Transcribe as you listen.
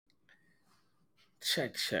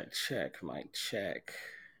Check, check, check. Mic check.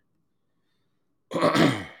 All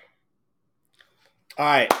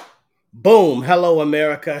right. Boom. Hello,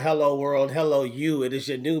 America. Hello, world. Hello, you. It is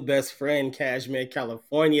your new best friend, Cashmere,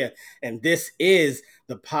 California. And this is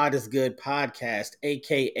the Pod is Good podcast,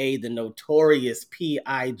 aka the notorious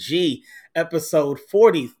P.I.G, episode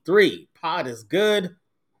 43. Pod is Good.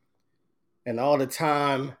 And all the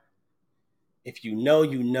time, if you know,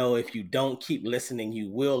 you know. If you don't, keep listening, you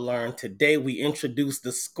will learn. Today, we introduce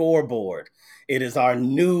the scoreboard. It is our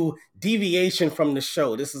new deviation from the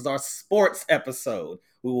show. This is our sports episode.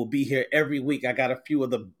 We will be here every week. I got a few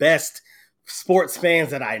of the best sports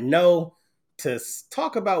fans that I know to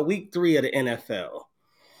talk about week 3 of the NFL.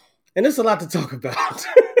 And there's a lot to talk about.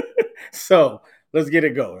 So let's get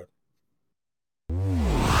it going.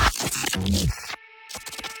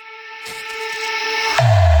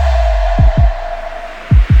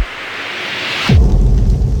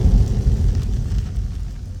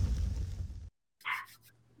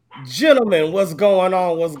 Gentlemen, what's going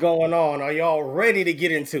on? What's going on? Are y'all ready to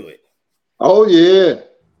get into it? Oh yeah.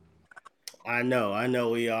 I know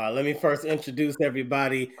we are. Let me first introduce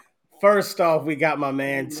everybody. First off, we got my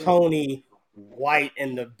man Tony White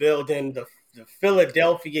in the building, the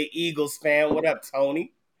Philadelphia Eagles fan. What up,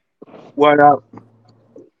 Tony? What up?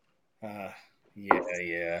 Uh,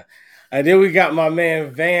 yeah. And then we got my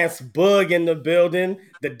man Vance Bug in the building,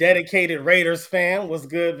 the dedicated Raiders fan. What's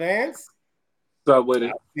good, Vance? What's up with I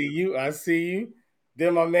it? see you.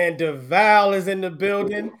 Then my man DeVal is in the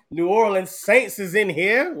building. New Orleans Saints is in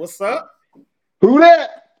here. What's up? Who that?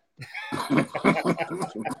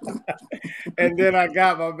 And then I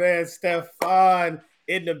got my man Stefan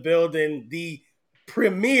in the building, the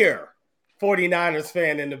premier 49ers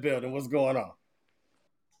fan in the building. What's going on?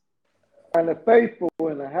 And the faithful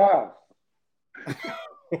in the house.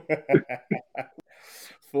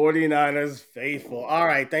 49ers faithful. All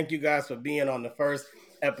right. Thank you guys for being on the first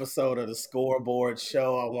episode of the Scoreboard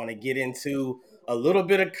Show. I want to get into a little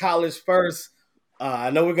bit of college first.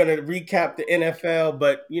 I know we're going to recap the NFL,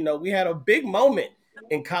 but, we had a big moment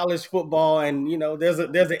in college football. And, there's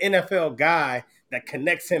an NFL guy that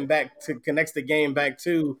connects the game back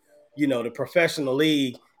to, the professional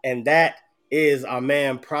league. And that is our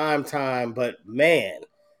man Prime Time. But, man,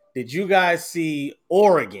 did you guys see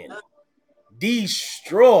Oregon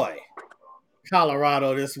destroy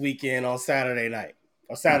Colorado this weekend on Saturday night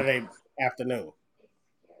or Saturday afternoon?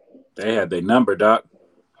 They had their number, Doc.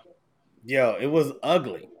 Yo, it was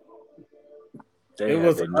ugly. They It had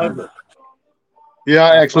was their ugly. number. Yeah,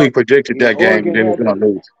 I actually predicted Yeah, that game. Oregon They was had gonna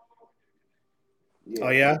lose. Yeah. Oh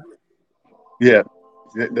yeah. Yeah,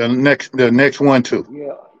 the next one too.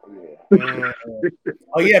 Yeah. Mm.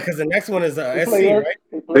 Oh yeah, because the next one is They SC, play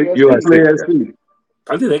right? You SC. play SC.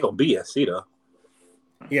 I think they're gonna be SC though.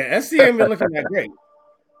 Yeah, SC ain't been looking that great.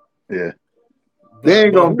 Yeah, They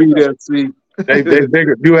ain't But gonna who beat knows? SC. they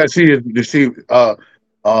bigger. USC is you see.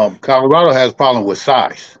 Colorado has a problem with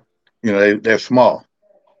size. They're small.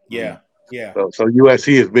 Yeah, yeah, So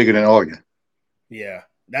USC is bigger than Oregon. yeah.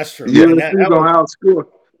 That's true. Yeah, And that was gonna outscore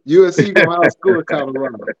USC gonna outscore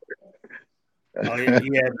Colorado. oh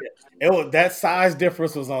yeah. It was that size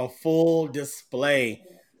difference was on full display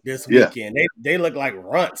this yeah, weekend. They look like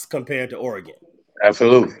runts compared to Oregon.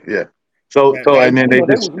 absolutely. Yeah. So That, so that and then they They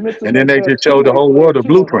just was missing and their then they best just showed the two-way whole player world the too, and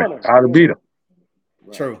blueprint Hunter. how to beat them.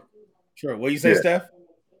 true. What you say, Yeah. Steph?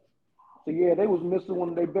 So yeah, they was missing one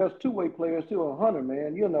of their best two-way players too, and Hunter,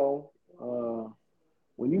 man.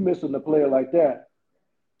 When you missing a player like that,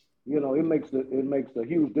 it makes a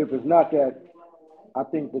huge difference. Not that I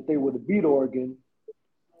think that they would have beat Oregon,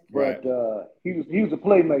 Right. but he was a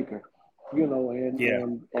playmaker, and Yeah.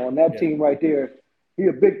 on that Yeah. team right there, he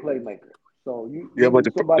a big playmaker. So you Yeah, but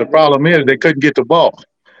need the somebody that problem make is they plays. couldn't get the ball.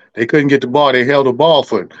 They couldn't get the ball. They held the ball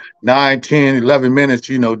for 9, 10, 11 minutes.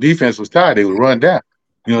 Defense was tired. They would run down.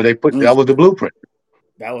 That was the blueprint.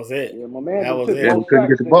 That was it. Yeah, my man That done was took Yeah, it. more they couldn't get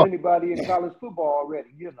sacks the than ball. anybody in college football already.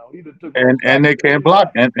 He done took more And sacks they than can't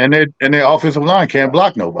block. anybody. And their offensive line can't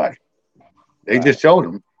block nobody. They Right. just showed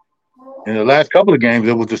them. In the last couple of games,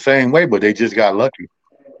 it was the same way, but they just got lucky.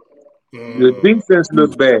 The Mm. defense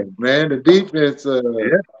look bad, man. The defense,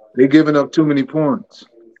 Yeah. they giving up too many points.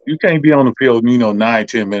 You can't be on the field, 9,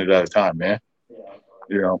 10 minutes at a time, man.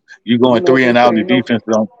 You going three They and say out, the defense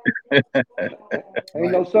don't. ain't Right. no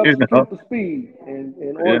You know, substitute for speed, and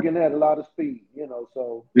yeah. Oregon had a lot of speed.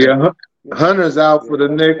 So Yeah. Hunter's out for the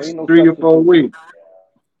next no 3 or 4 weeks.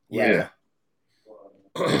 Yeah.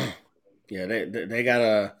 Yeah. They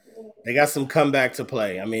got some comeback to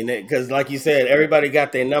play. I mean, because like you said, everybody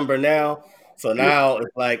got their number now. So now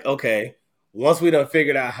it's like, okay, once we done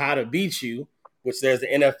figured out how to beat you, which there's the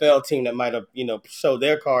NFL team that might have show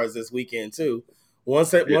their cards this weekend too.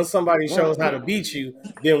 Once somebody shows how to beat you,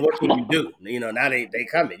 then what can you do? Now they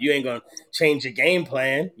coming. You ain't gonna change your game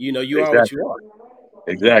plan. You are what Exactly. you are.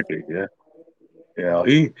 Exactly. Yeah.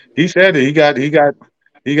 He said it.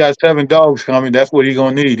 He got 7 dogs coming. That's what he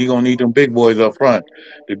gonna need. He gonna need them big boys up front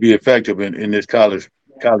to be effective in this college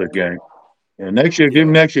game. And next year, give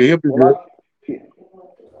him Yeah, next year, he'll be good. Well, I,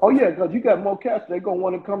 oh yeah, because you got more cats. They're gonna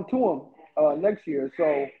want to come to him next year.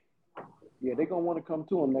 So yeah, they're gonna want to come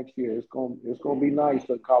to him next year. It's gonna be nice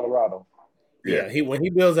in Colorado. Yeah. yeah. When he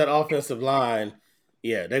builds that offensive line,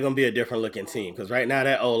 yeah, they're gonna be a different looking team because right now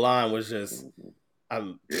that O line was just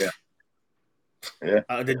um Yeah.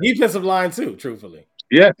 Yeah. the defensive line too. Truthfully,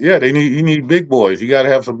 Yeah. Yeah. You need big boys. You got to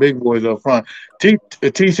have some big boys up front.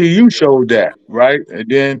 TCU showed that, right? And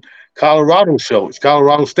then Colorado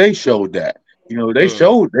State showed that. mm, They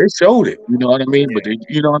showed it. You know what I mean? But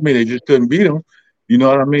they just couldn't beat them. You know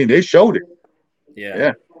what I mean? They showed it. yeah,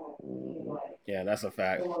 Yeah. yeah, that's a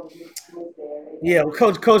fact. Yeah,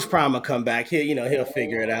 well, Coach Prime will come back. He'll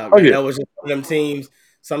figure it out, Oh man. yeah. That was just one of them teams.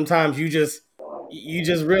 Sometimes you just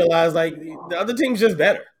realize like the other team's just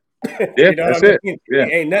better. Yeah. You know what I That's it. mean? Yeah.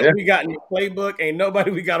 Ain't Yeah. nothing we got in the playbook. Ain't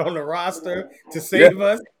nobody we got on the roster to Yeah. save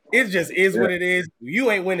us. It just is Yeah. what it is.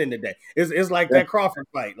 You ain't winning today. It's like Yeah. that Crawford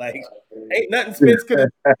fight. Like ain't nothing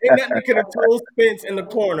that could have told Spence in the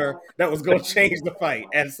corner that was gonna change the fight.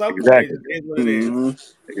 At some point, it Exactly. just is what it is.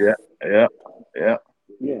 Mhm. Yeah. Yeah. Yeah.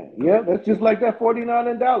 Yeah, that's just like that 49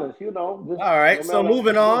 in Dallas. Just All no right, so matter,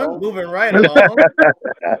 moving on, moving right along.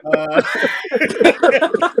 Uh,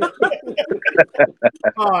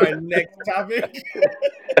 all right, next topic.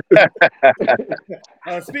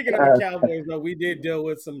 Speaking of the Cowboys, though, we did deal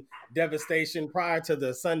with some devastation prior to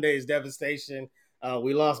the Sunday's devastation.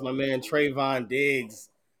 We lost my man Trayvon Diggs,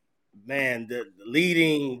 man, the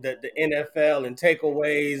leading the NFL in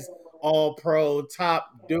takeaways, all pro, top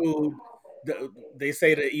dude. They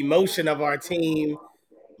say the emotion of our team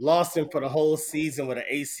lost him for the whole season with an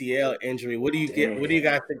ACL injury. What do you Damn.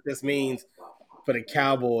 guys think this means for the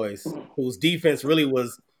Cowboys, whose defense really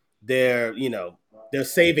was their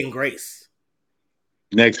saving grace?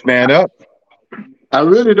 Next man up. I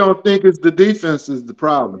really don't think it's the defense is the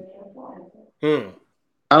problem. Hmm.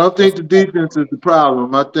 I don't What's think the defense is the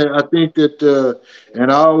problem. I think that,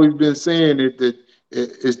 and I always been saying it that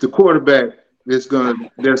it's the quarterback that's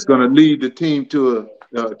gonna lead the team to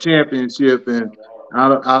a championship, and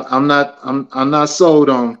I'm not sold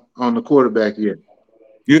on the quarterback yet.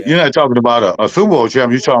 You're Yeah. not talking about a Super Bowl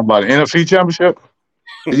champion. You're talking about an NFC championship.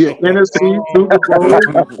 Yeah, NFC Super Bowl,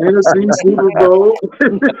 NFC Super Bowl.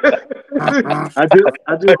 I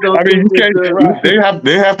just don't I mean, think you that can't. right.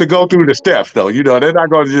 They have to go through the steps, though. They're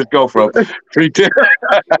not going to just go from 3-10.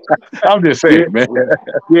 I'm just yeah, saying, man.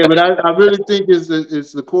 yeah, but I really think it's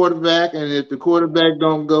the quarterback, and if the quarterback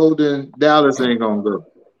don't go, then Dallas ain't gonna go.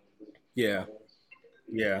 Yeah.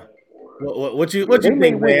 Yeah. What you Yeah, what they you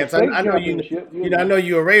may think, win the Vance? I, state I know championship. I know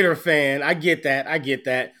you're a Raider fan. I get that. I get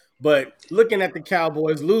that. But looking at the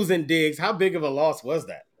Cowboys losing Diggs, how big of a loss was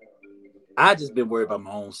that? I just been worried about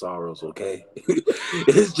my own sorrows. Okay,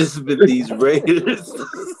 it's just been these Raiders.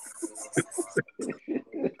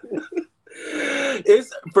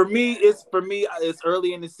 It's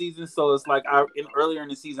early in the season, so it's like earlier in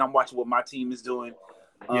the season I'm watching what my team is doing.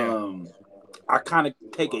 Yeah. Um, I kind of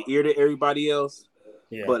take an ear to everybody else,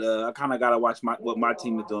 Yeah. but I kind of gotta watch what my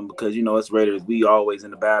team is doing because it's Raiders. We always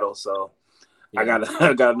in the battle, so I Yeah. gotta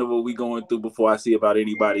I gotta know what we going through before I see about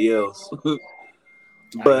anybody else. I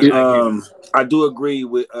But get I get I do agree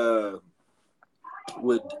with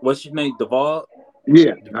what's your name, Duvall.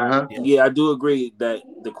 Yeah, yeah. Yeah, I do agree that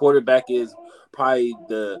the quarterback is probably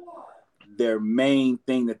their main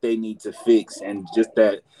thing that they need to fix, and just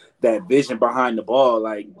that vision behind the ball,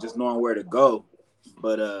 like just knowing where to go.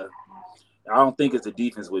 But I don't think it's a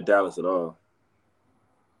defense with Dallas at all.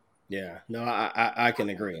 Yeah. No, I can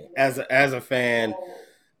agree. As a fan,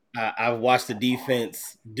 I've watched the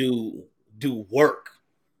defense do work,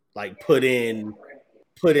 like put in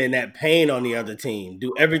that pain on the other team,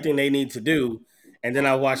 do everything they need to do. And then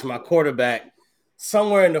I watch my quarterback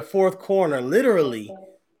somewhere in the fourth corner literally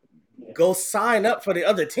go sign up for the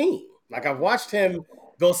other team. Like I've watched him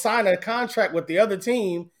go sign a contract with the other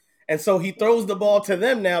team. And so he throws the ball to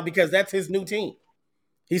them now because that's his new team.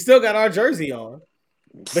 He still got our jersey on,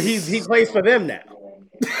 but he plays for them now.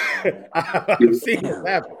 I've seen this Damn.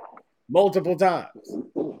 happen multiple times.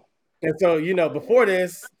 And so, before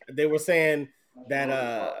this, they were saying that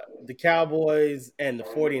the Cowboys and the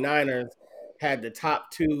 49ers had the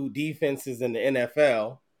top two defenses in the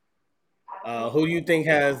NFL. Who do you think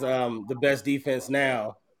has the best defense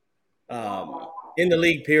now in the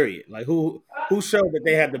league. Period. Like who showed that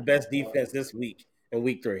they had the best defense this week in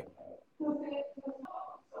week 3?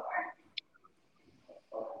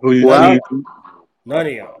 Who None of Well, you? y'all. None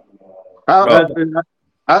of y'all. I, Oh, Nobody.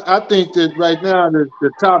 I think that right now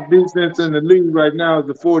the top defense in the league right now is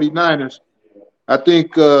the 49ers. I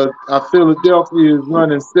think Philadelphia is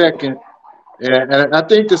running second. And I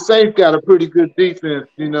think the Saints got a pretty good defense.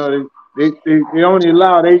 You know, they only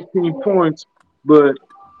allowed 18 points, but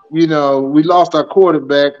you know we lost our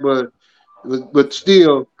quarterback, but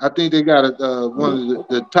still, I think they got one of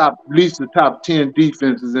the top, at least the top 10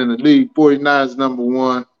 defenses in the league. 49 is number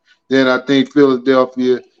one. Then I think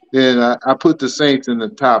Philadelphia. Then I put the Saints in the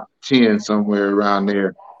top 10 somewhere around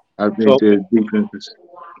there. I think so their defenses.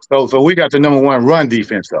 so we got the number one run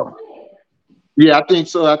defense though. Yeah, I think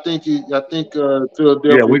so. I think Yeah,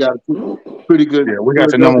 Philadelphia got a pretty good. we got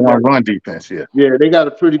the number Philadelphia one got run defense. Yeah, Yeah, they got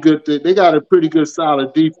a pretty good. They got a pretty good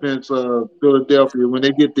solid defense. Philadelphia. When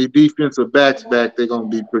they get their defensive backs back, they're gonna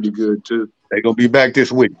be pretty good too. they gonna be back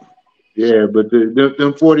this week. Yeah, but them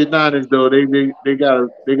 49ers though, they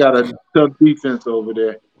got a tough defense over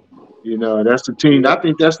there. You know, that's the team. Yeah. I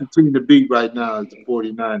think that's the team to beat right now is the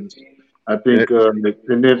 49ers. I Yeah, think,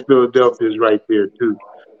 and then Philadelphia is right there too.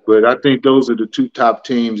 But I think those are the two top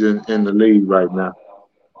teams in the league right now.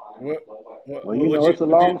 What what Well, you know, what you it's a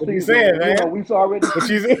what you long what you season, saying, and you know, man? we already What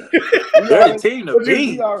see, you saying? we They're the already, team to What you we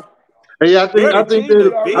beat. are, Hey, They're the team to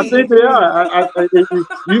we I think beat. already they see. are.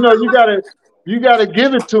 You know, you gotta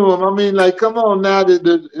give it to them. I mean, like, come on now,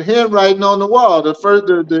 the handwriting on the wall. They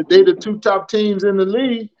the two top teams in the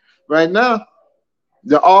league right now.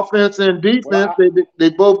 The offense and Well, defense, they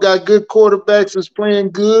both got good quarterbacks is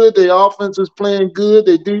playing good. Their offense is playing good.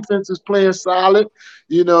 Their defense is playing solid.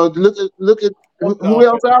 You know, look at Both the who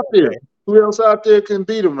else offense is out there? okay. Who else out there can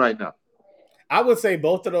beat them right now? I would say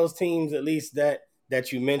both of those teams, at least that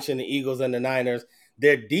you mentioned, the Eagles and the Niners,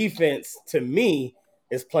 their defense to me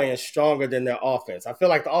is playing stronger than their offense. I feel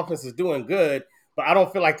like the offense is doing good, but I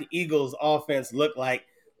don't feel like the Eagles' offense looked like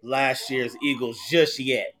last year's Eagles just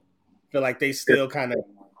yet. I feel like they still kind of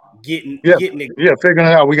getting yeah, getting it. yeah. Figuring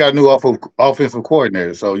it out, we got a new offensive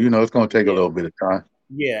coordinator, so you know it's gonna take a Yeah, little bit of time.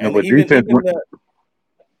 yeah, You know, and but defense.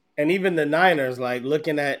 even the Niners, like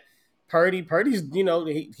looking at Purdy's,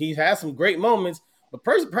 he has some great moments, but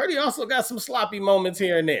Purdy also got some sloppy moments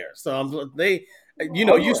here and there. So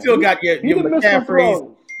oh you yeah, still got he your didn't miss some McCaffreys,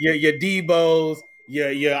 throws. your Debos, your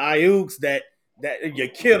Ayuks that your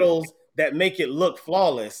Kittles that make it look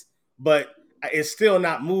flawless, but it's still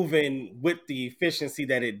not moving with the efficiency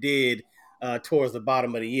that it did towards the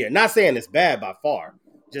bottom of the year. Not saying it's bad by far,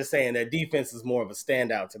 just saying that defense is more of a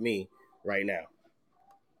standout to me right now.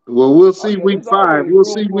 Well, we'll Oh see yeah, week there's five. always We'll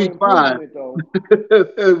room see for week five. improvement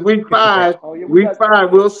though. week five. Oh yeah, Week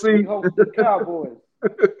five. We'll see. we host the Cowboys,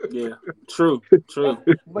 Yeah, true, that's true.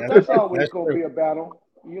 but that's always That's gonna true. be a battle.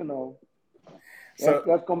 You know, So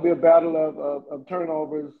that's gonna be a battle of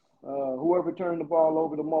turnovers. Whoever turned the ball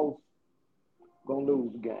over the most gonna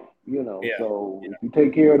lose the game. You know, yeah, so if you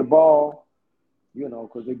take care of the ball, you know,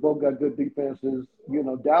 because they both got good defenses. You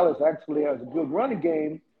know, Dallas actually has a good running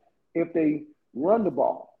game if they run the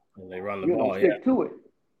ball. they run the You know, ball. Yeah, stick to it.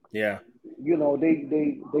 yeah, You know,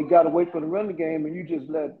 they got to wait for the running game, and you just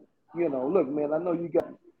let look, man. I know you got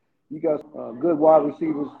good wide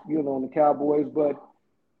receivers, in the Cowboys, but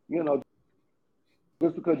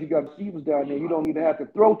just because you got receivers down there, you don't need to have to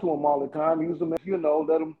throw to them all the time. Use them, as,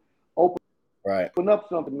 let them open right. up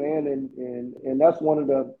something, man. And that's one of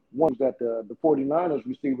the ones that the 49ers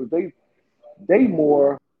receivers they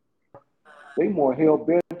more they more hell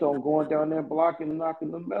bent on going down there and blocking and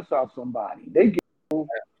knocking the mess out somebody. They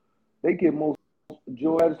get most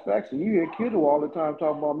joy satisfaction. You hear Kittle all the time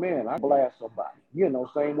talking about, man, I blast somebody.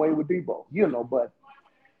 Same way with Debo. But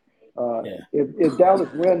Yeah, if Dallas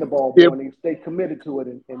ran the ball Yeah, more and they stayed committed to it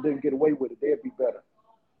and didn't get away with it, they'd be better.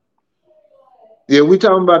 yeah. We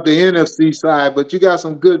talking about the NFC side, but you got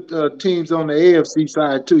some good teams on the AFC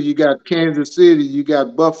side too. You got Kansas City. You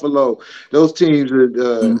got Buffalo. Those teams are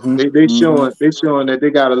Mm-hmm. they Mm-hmm. showing that they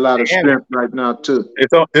got a lot of Miami. strength right now too.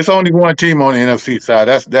 It's only one team on the NFC side.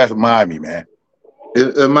 That's Miami, man.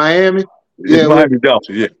 Miami. It's Yeah, well, Miami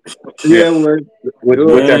Dolphins. Yeah, yeah. yeah, well,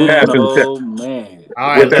 With that Man, passing attack, oh man. All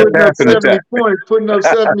right, with that putting up passing 70 attack.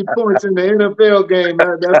 points, in the NFL game.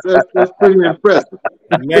 That's pretty impressive.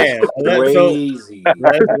 man. Crazy.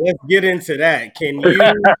 Let's get into that. Can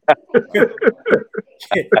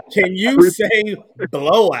you We say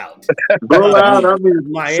blowout? blow out. I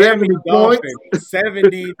mean, Miami 70 points. Dolphins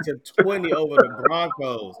 70-20 over the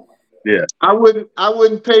Broncos. Yeah, I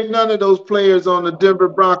wouldn't pay none of those players on the Denver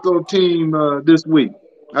Bronco team this week.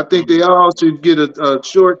 I think they all should get a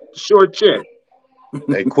short check.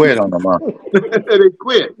 They quit on them, huh? They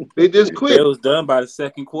quit. They just They quit. was done by the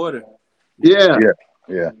second quarter. Yeah, Yeah,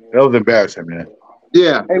 yeah. That was embarrassing, man.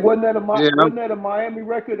 yeah, Hey, yeah. wasn't that a Miami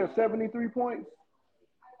record of 73 points?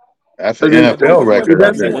 That's an That's Yeah, NFL that's record, I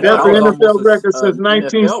that's think. that an was NFL almost record a since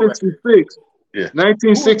NFL record. 1966. Yeah. Who was that?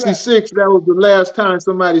 1966. That was the last time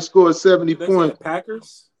somebody scored 70 They said points.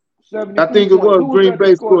 Packers. I 73 think it points. was Who was Green that that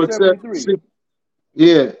Bay scored scored 73? 76.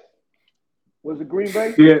 Yeah, Was it Green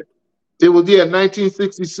Bay? yeah. It was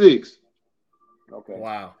 1966. Okay.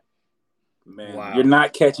 Wow. Man, you're Wow.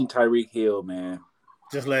 not catching Tyreek Hill, man.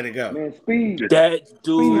 Just let it go. Man, speed. That Speed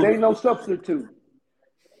dude, ain't no substitute.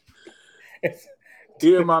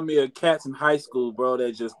 he remind me of cats in high school, bro,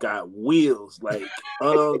 that just got wheels, like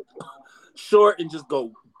short and just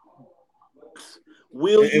go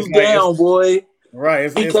wheel It's you like down, boy.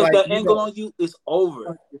 right. He It's catch like that angle on you, it's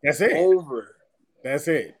over. that's It's it. over. That's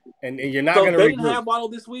it. And you're not So gonna they didn't regroup. have Waddle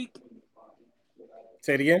this week.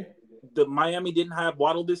 Say it again. The Miami didn't have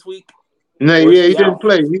Waddle this week, No, or is yeah, he he didn't out?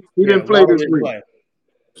 play. He Yeah, didn't play Waddle this didn't week. play.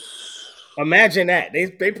 Imagine that.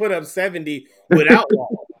 They put up 70 without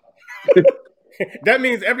Waddle. That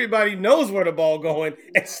means everybody knows where the ball going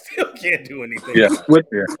and still can't do anything Yeah, about What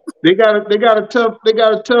yeah. they got a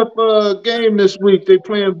tough game this week. They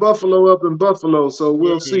playing Buffalo up in Buffalo, so it.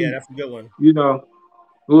 we'll Yeah, see. that's a good one. You know,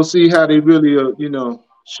 we'll see how they really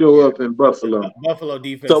show Yeah. up in The Buffalo. Buffalo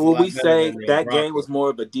defense So is a will lot we better say than the that game was Broncos more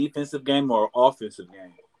of a defensive game or an offensive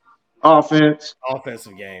game? Offense.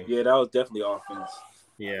 offensive game. Yeah, that was definitely offense.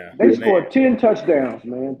 Yeah, They man, scored 10 touchdowns,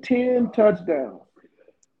 man. 10 touchdowns.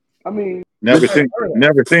 I mean, that's Never seen, unheard of.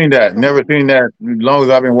 never seen that. Never seen that. As long as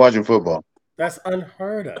I've been watching football. That's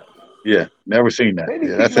unheard of. Yeah, never seen that. they Yeah, didn't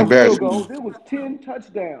kick that's no field embarrassing. goals. It was 10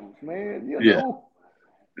 touchdowns, man. You Yeah, know,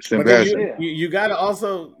 it's But then embarrassing. yeah. you got to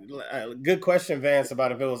also good question, Vance,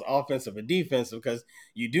 about if it was offensive or defensive, because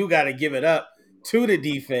you do got to give it up to the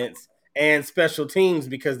defense and special teams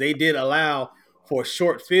because they did allow for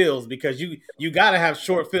short fields because you got to have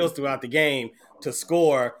short fields throughout the game to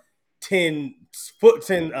score 10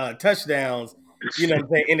 touchdowns. You know what I'm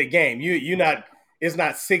saying in the game. You not it's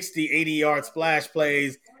not 60, 80-yard splash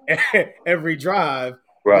plays every drive.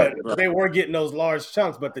 Right, But they were getting those large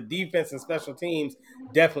chunks. But the defense and special teams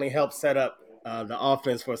definitely helped set up the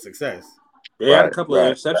offense for success. They had a right, couple of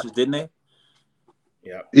right. interceptions, didn't they?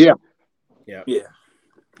 Yep. Yeah. Yep. Yeah.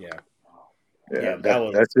 Yeah. Yeah, Yeah. That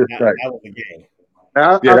was that's just that, right. that was the game.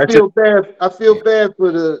 Yeah, I that's just feel bad. I feel bad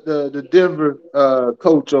for the Denver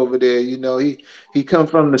coach over there. You know, he come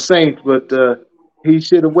from the Saints, but he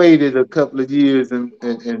should have waited a couple of years and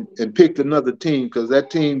picked another team because that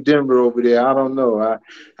team Denver over there. I don't know.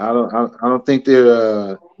 I don't think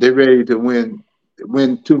they're ready to win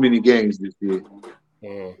too many games this year.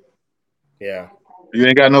 Mm, yeah. you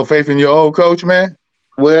ain't got no faith in your old coach, man.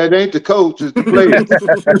 Well, it ain't the coach; it's the players.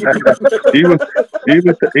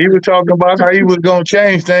 He was talking about how he was gonna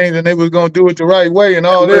change things and they was gonna do it the right way and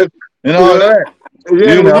all Well, this and all well, that.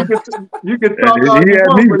 yeah. You Well, know, you can and talk all he you had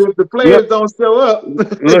want, me. but if the Look, players don't show up,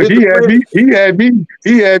 look, if he the had players me.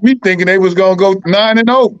 He had me thinking they was gonna go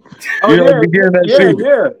 9-0. Oh You know, at the yeah, beginning of that yeah, season.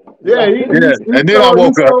 yeah, yeah. Right. Yeah, He and then I sold he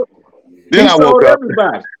woke up. sold Then he I woke sold up.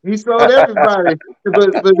 everybody. He sold everybody. But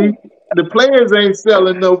the players ain't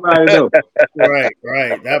selling nobody though. Right.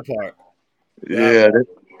 Right. That part. That Yeah, part.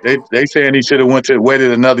 they saying he should have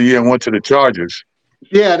waited another year and went to the Chargers.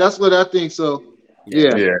 Yeah, that's what I think. So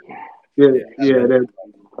Yeah. yeah, Yeah, yeah, Yeah. I've yeah. been.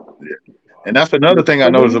 yeah. And that's another thing I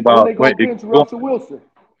So noticed when about. they gonna bench Russell Wilson?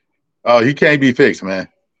 Oh, he can't be fixed, man.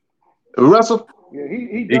 Russell, Yeah, he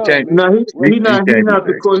He done, can't. man. no, He, Russell, he can't be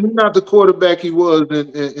fixed. he's not the quarterback he was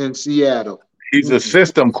in Seattle. He's a Mm-mm.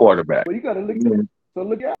 system quarterback. well, you got to look. Yeah, So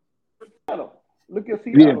look at Seattle. Look at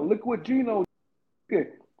yeah, Seattle. Look what Geno did,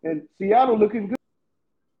 and Seattle looking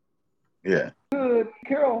Yeah, good.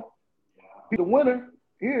 Carroll, be the winner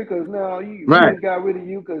here because now we right, didn't got rid of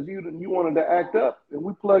you because you wanted to act up, and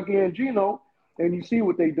we plug in Geno, and you see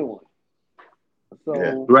what they doing. yeah.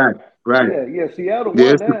 So right, right. yeah, Seattle Yeah,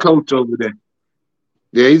 won it's the that. coach over there.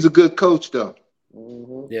 Yeah, he's a good coach though.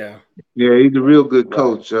 Mm-hmm. Yeah. Yeah, he's a real good Right.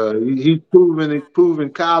 coach. He's proven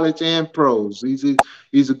college and pros.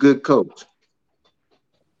 He's a good coach.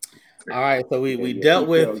 All right. So Yeah, we yeah. He dealt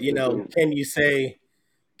with tells you.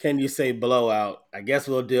 can you say blowout? I guess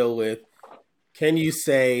we'll deal with can you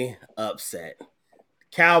say upset?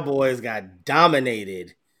 Cowboys got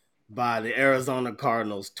dominated by the Arizona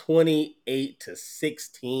Cardinals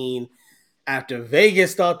 28-16. After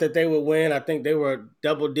Vegas thought that they would win, I think they were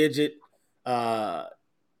uh,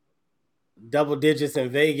 double digits in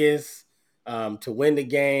Vegas to win the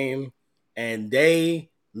game, and they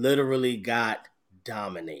literally got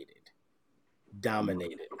dominated.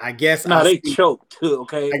 Dominated. I guess Nah, I'll they speak. choked too.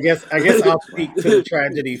 Okay, I guess I'll speak to the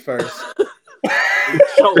tragedy first. they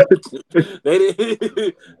choked. They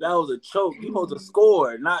didn't. That was a choke. You supposed to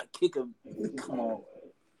score, not kick a. Come on,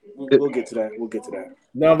 we'll get to that. We'll get to that.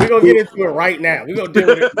 No, we're gonna get into it right now. We're gonna deal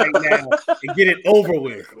with it right now and get it over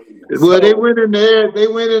with. Well, they So went in there. They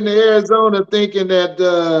went into Arizona thinking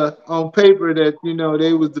that on paper that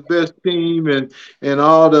they was the best team and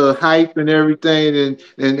all the hype and everything,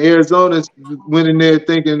 and Arizona went in there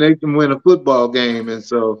thinking they can win a football game, and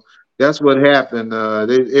so that's what happened.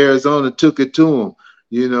 Arizona took it to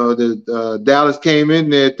them. Dallas came in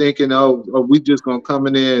there thinking, oh, we just gonna come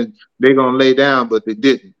in there and they're gonna lay down, but they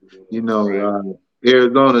didn't. right.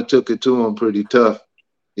 Arizona took it to them pretty tough.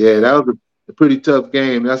 Yeah, Yeah. that was a pretty tough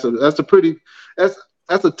game. That's that's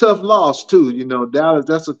a tough loss too. Dallas.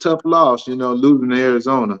 That's a tough loss. Losing to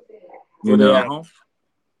Arizona. Were You they know, at Yeah. home?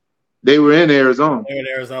 they were in Arizona. They're in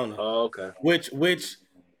Arizona. Oh, okay. Which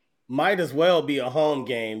might as well be a home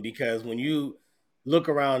game because when you look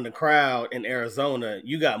around the crowd in Arizona,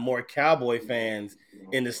 you got more Cowboy fans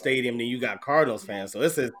in the stadium than you got Cardinals fans. So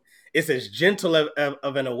it's as gentle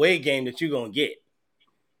of an away game that you're gonna get.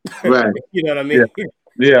 Right. You know what I Yeah, mean?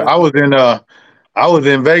 yeah. I was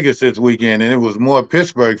in Vegas this weekend, and it was more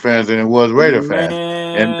Pittsburgh fans than it was Raider fans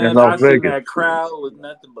in Man, Las I seen Vegas. that crowd was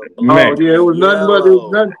nothing but Oh Man, black yeah, it and was nothing but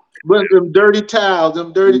yellow. them dirty towels.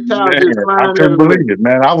 Them dirty towels man, just I flying couldn't everywhere. believe it,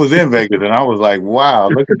 man. I was in Vegas, and I was like, "Wow,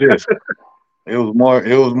 look at this." It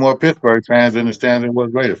was more Pittsburgh fans in the stands than it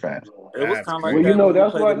was Raider fans. It was That's kind of like Well, crazy. that when we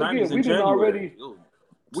that's played the why. Look '90s at in January. It was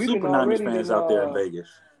we didn't super '90s already fans didn't out there in Vegas.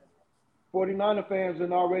 49er fans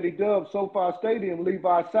and already dubbed SoFi Stadium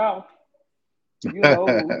Levi South. We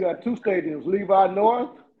got two stadiums, Levi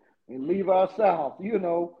North and Levi South.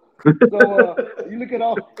 So you look at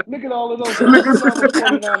all of those Look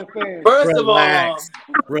Alabama 49er fans. First of all, Relax.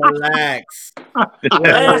 Relax.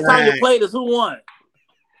 last time you Relax. played us, who won?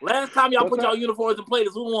 Last time y'all What's put y'all that? uniforms and played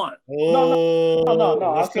us, who won? No, no, Oh,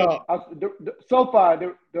 no. let's talk. The SoFi,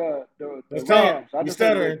 the Let's talk. Rams. I You just said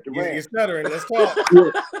stuttering. the You Rams. stuttering. Let's talk.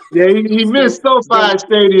 yeah, yeah. He missed The SoFi the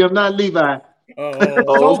Stadium, not Levi. Oh,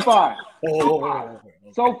 Oh, SoFi, okay. oh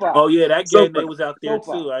SoFi, yeah, that game SoFi. they was out there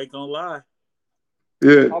SoFi. too. I ain't gonna lie.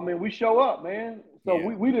 Yeah. I mean, we show up, man. So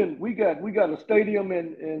Yeah. we got a stadium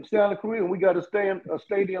in Santa Cruz, and we got a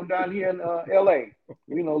stadium down here in L.A.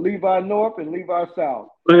 Levi North and Levi South.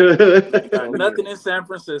 Ain't got So yeah, nothing in San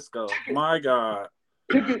Francisco. My God.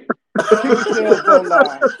 ticket ticket sales don't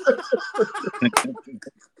lie.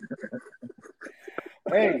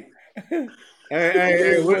 Hey, Hey, it hey,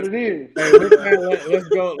 is what it is. hey, with that, let's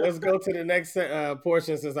go. Let's go to the next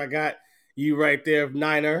portion since I got you right there,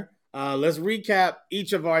 Niner. Let's recap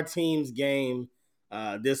each of our team's game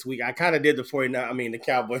this week. I kind of did the 49. I mean, the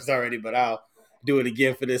Cowboys already, but I'll do it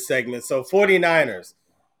again for this segment. So 49ers,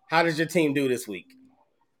 how did your team do this week?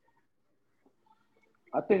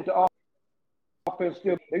 I think the offense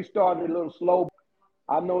still they started a little slow.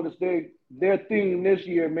 I noticed their theme this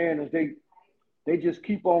year, man, is they just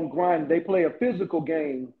keep on grinding. They play a physical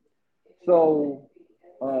game, so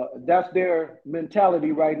that's their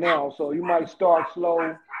mentality right now. So you might start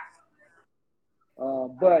slow,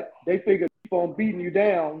 but they figure keep on beating you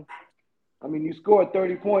down. I mean, you scored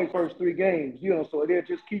 30 points first three games, so they'll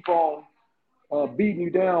just keep on beating you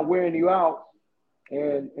down, wearing you out,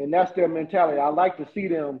 and that's their mentality. I like to see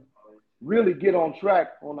them really get on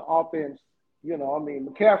track on the offense. I mean,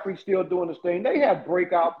 McCaffrey's still doing his thing. They have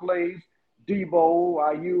breakout plays,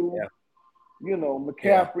 Debo, IU, Yeah, yeah,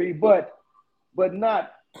 McCaffrey, but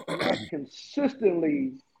not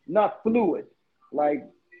consistently, not fluid like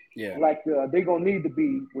yeah, they're gonna need to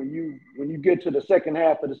be when you get to the second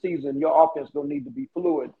half of the season. Your offense gonna need to be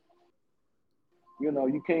fluid.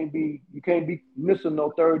 You can't be missing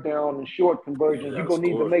no third down and short Yeah, you conversions. You're gotta gonna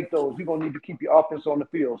need to score. make those. You're gonna need to keep your offense on the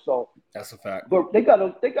field. So, that's a fact. but they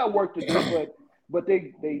got work to do. But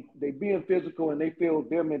they being physical and they feel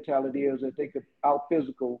their mentality is that they could out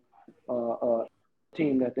physical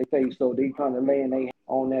team that they face. So they kind of laying they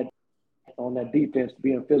on that defense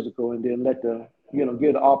being physical and then let the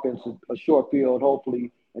give the offense a short field,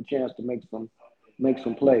 hopefully a chance to make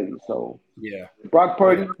some plays. So Yeah, Brock yeah,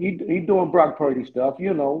 Purdy, he doing Brock Purdy stuff,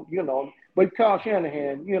 But Kyle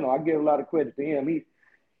Shanahan, I give a lot of credit to him. He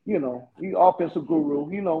offensive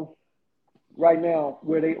guru. Right now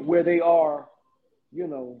where they are,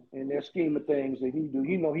 in their scheme of things that he do.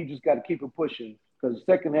 He just got to keep it pushing because the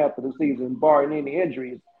second half of the season, barring any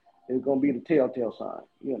injuries, is going to be the telltale sign.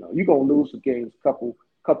 You're going to lose the games, couple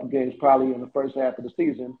games probably in the first half of the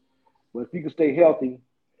season, but if you can stay healthy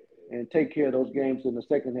and take care of those games in the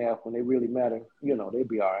second half when they really matter, they'll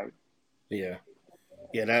be all right. yeah.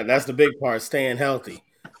 Yeah, that's the big part, staying healthy.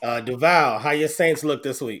 Duval, how your Saints look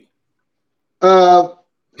this week? Uh,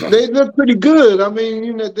 they look pretty good. I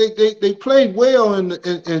mean, they played well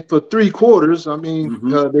in for 3 quarters. I mean,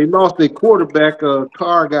 Mm-hmm. they lost their quarterback.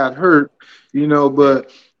 Carr got hurt, Yeah,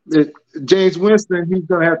 but it, James Winston, he's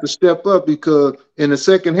gonna have to step up because in the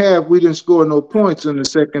second half we didn't score no points in the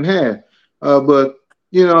second half. But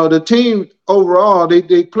the team overall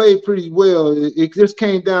they played pretty well. It just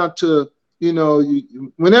came down to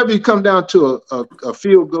whenever you come down to a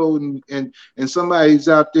field goal and somebody's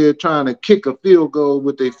out there trying to kick a field goal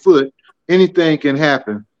with their foot, anything can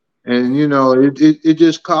happen. And it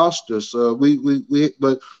just cost us.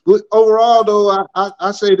 But overall though,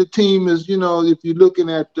 I say the team is, if you're looking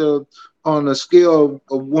at on a scale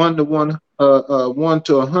of 1 to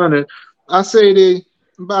 100, I say they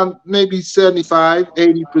about maybe 75,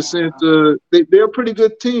 80%. They're a pretty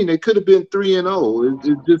good team. They could have been 3-0.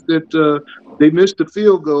 It's just that they missed the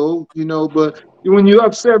field goal, but when you're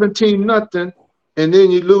up 17-0 and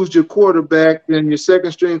then you lose your quarterback, then your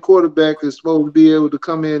second string quarterback is supposed to be able to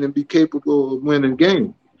come in and be capable of winning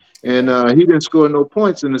games. And yeah, he didn't score no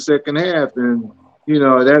points in the second half. And,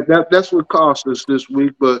 that's what cost us this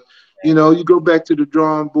week. But, you go back to the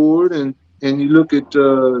drawing board and you look at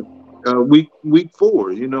week 4.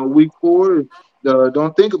 Week 4.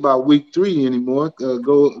 Don't think about week 3 anymore.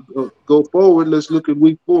 Go forward. Let's look at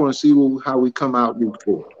week 4 and see how we come out week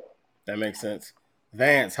 4. that makes sense.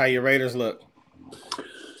 Vance, how your Raiders look?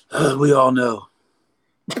 We all know.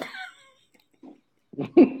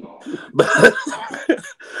 But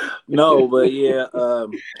no, but yeah,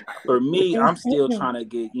 for me, I'm still trying to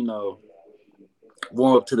get,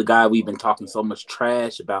 warm up to the guy we've been talking so much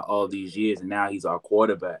trash about all these years, and now he's our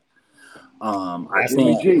quarterback. I That's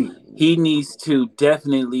Jimmy think tough. G. he needs to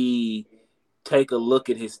definitely take a look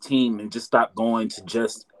at his team and just stop going to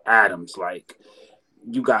just Adams. Like,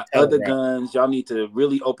 you got other Telegraph. guns. Y'all need to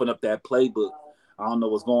really open up that playbook. I don't know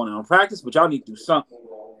what's going on in practice, but y'all need to do something.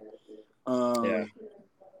 Yeah. Um,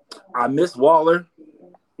 I miss Waller.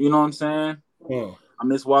 You know what I'm saying? Hmm. I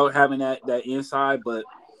miss Waller having that inside, but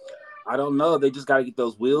I don't know. They just got to get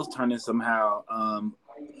those wheels turning somehow.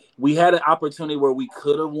 We had an opportunity where we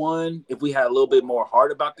could have won if we had a little bit more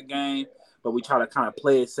heart about the game, but we try to kind of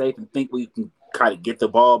play it safe and think we can kind of get the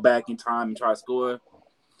ball back in time and try to score.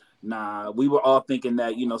 Nah, we were all thinking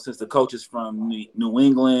that, since the coach is from New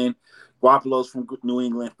England, Garoppolo's from New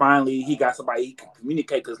England, finally he got somebody he can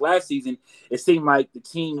communicate. Because last season, it seemed like the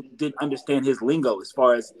team didn't understand his lingo as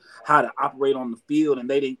far as how to operate on the field, and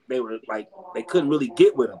they were like, they couldn't really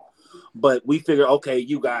get with him. But we figured, okay,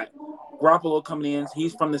 you got Garoppolo coming in.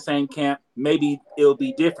 He's from the same camp. Maybe it'll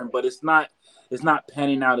be different, but it's not. It's not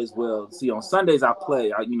panning out as well. See, on Sundays I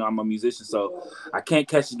play. I'm a musician, so I can't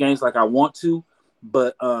catch the games like I want to.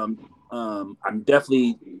 But I'm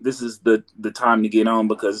definitely, this is the time to get on,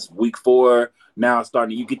 because week 4 now it's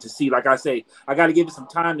starting. You get to see, like I say, I got to give it some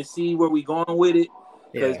time to see where we going with it,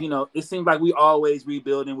 because Yeah. it seems like we always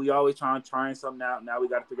rebuilding. We always trying something out. Now we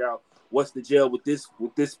got to figure out what's the gel with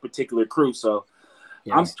this particular crew. So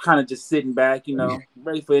I'm Yeah. kind of just sitting back,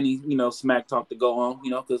 ready for any, smack talk to go on,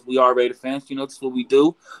 because we are Raider fans, that's what we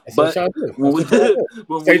do. That's what But y'all do. when That's we what y'all do.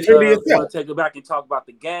 when Stay we true to want yourself. to take it back and talk about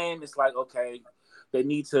the game, it's like, okay, they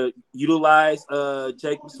need to utilize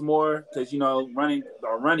Jacobs more, because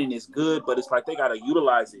running is good, but it's like they gotta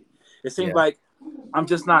utilize it. It seems Yeah. like I'm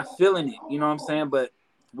just not feeling it, you know what I'm saying? But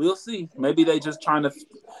we'll see. Maybe they just trying to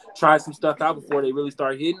try some stuff out before they really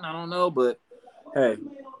start hitting. I don't know, but hey,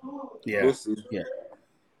 Yeah. we'll see. Yeah.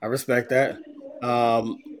 I respect that.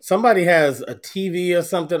 Somebody has a TV or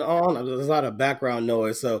something on. There's a lot of background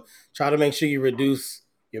noise, so try to make sure you reduce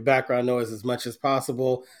your background noise as much as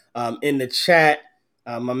possible. In the chat,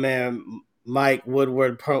 my man Mike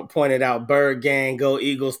Woodward pointed out Bird Gang, go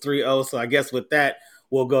Eagles 3-0. So I guess with that,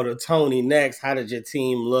 we'll go to Tony next. How did your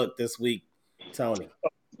team look this week, Tony?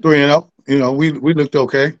 3-0. We looked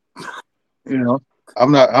okay. You know,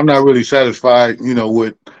 I'm not really satisfied.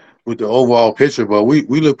 With the overall picture, but we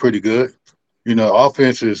look pretty good.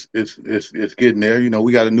 Offense is getting there.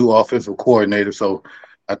 We got a new offensive coordinator, so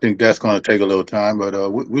I think that's going to take a little time.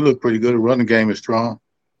 But we look pretty good. The running game is strong.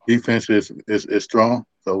 Defense is strong,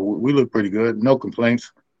 so we look pretty good. No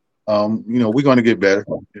complaints. We're going to get better.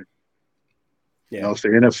 Yeah. It's the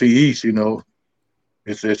NFC East.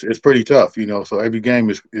 It's pretty tough. So every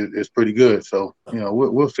game is pretty good. So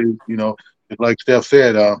we'll see. It's like Steph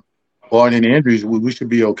said, barring any injuries, we should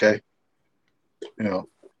be okay.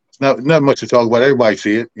 It's not much to talk about. Everybody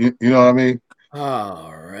see it. You know what I mean?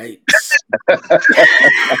 All right.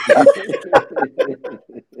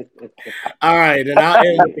 All right, and I'll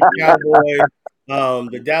end with the Cowboys.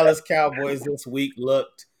 The Dallas Cowboys this week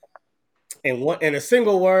looked in a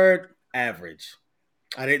single word, average.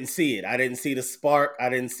 I didn't see it. I didn't see the spark. I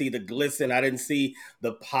didn't see the glisten. I didn't see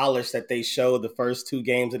the polish that they showed the first two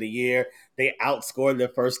games of the year. They outscored their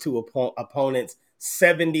first two opponents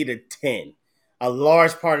 70-10. A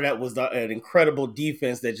large part of that was an incredible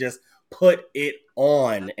defense that just put it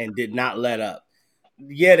on and did not let up.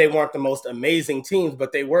 Yeah, they weren't the most amazing teams,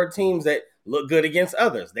 but they were teams that looked good against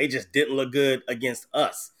others. They just didn't look good against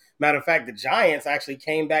us. Matter of fact, the Giants actually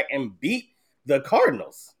came back and beat the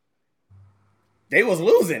Cardinals. They was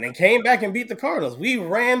losing and came back and beat the Cardinals. We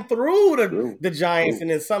ran through the Giants and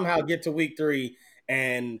then somehow get to week 3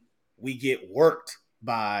 and we get worked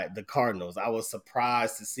by the Cardinals. I was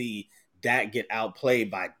surprised to see Dak get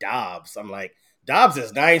outplayed by Dobbs. I'm like, Dobbs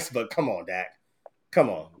is nice, but come on, Dak. Come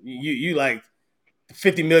on. You like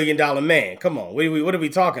 $50 million man. Come on, what are we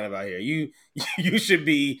talking about here? You should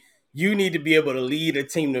be. You need to be able to lead a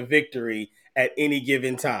team to victory at any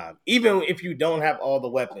given time, even if you don't have all the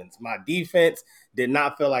weapons. My defense did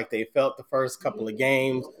not feel like they felt the first couple of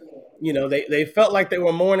games. They felt like they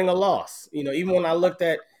were mourning a loss. Even when I looked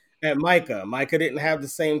at Micah didn't have the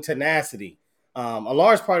same tenacity. A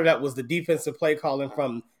large part of that was the defensive play calling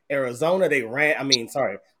from Arizona.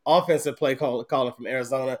 Offensive play calling from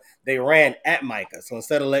Arizona. They ran at Micah. So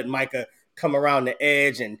instead of letting Micah come around the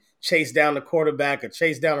edge and chase down the quarterback or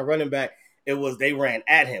chase down a running back, they ran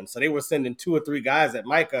at him. So they were sending 2 or 3 guys at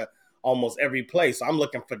Micah almost every play. So I'm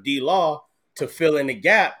looking for D-Law to fill in the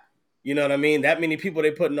gap. You know what I mean? That many people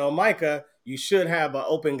they putting on Micah, you should have an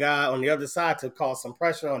open guy on the other side to cause some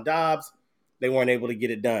pressure on Dobbs. They weren't able to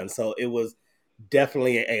get it done. So it was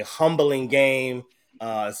definitely a humbling game,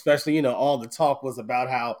 especially, all the talk was about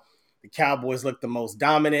how the Cowboys looked the most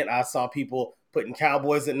dominant. I saw people putting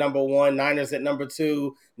Cowboys at number 1, Niners at number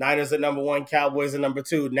 2, Niners at number 1, Cowboys at number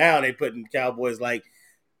 2. Now they putting Cowboys like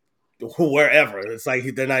wherever. It's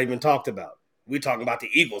like they're not even talked about. We're talking about the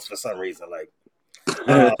Eagles for some reason. Like,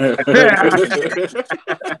 we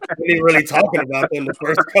ain't really talking about them the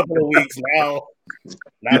first couple of weeks. Now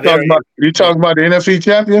they're You talking about the NFC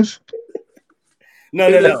champions? no,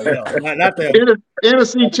 not them.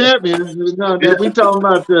 NFC champions. No, we talking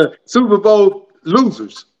about the Super Bowl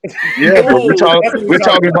losers. Yeah, but That's what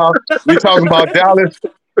we talking about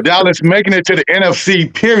Dallas making it to the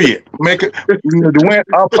NFC. Period. Make it to win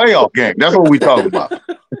a playoff game. That's what we talking about.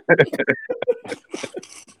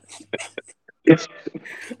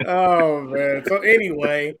 Oh man. So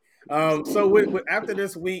anyway, so after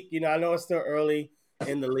this week, I know it's still early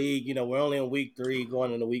in the league. We're only in week 3,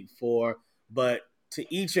 going into week 4. But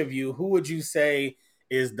to each of you, who would you say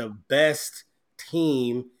is the best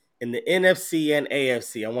team in the NFC and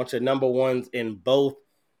AFC? I want your number ones in both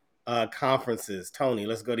conferences. Tony,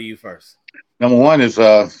 let's go to you first. Number one is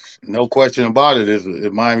no question about it is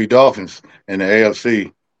the Miami Dolphins in the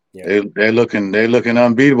AFC. Yeah. They're looking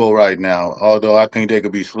unbeatable right now. Although I think they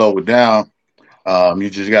could be slowed down. You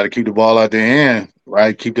just got to keep the ball out their hand,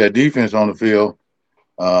 right? Keep that defense on the field.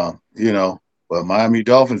 But Miami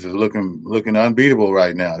Dolphins is looking unbeatable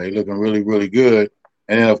right now. They're looking really, really good.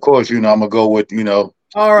 And then of course, I'm gonna go with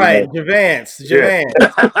All right, Javance. yeah.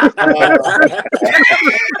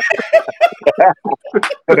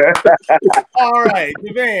 All right,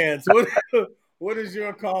 Javance. What is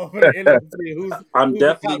your call for the NFC? I'm who's the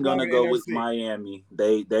definitely top gonna dog go in with NFC? Miami.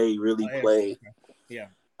 They really played. Yeah.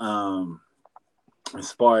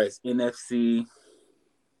 As far as NFC,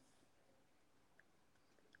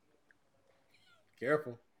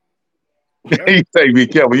 Careful. You say be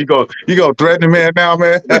careful. You go threaten the man now,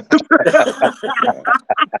 man.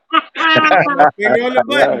 Finger on the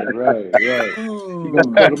button. Right. You're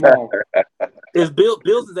gonna cut him off. Is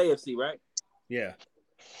Bills is AFC, right? Yeah.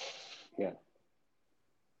 Yeah.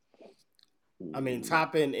 I mean,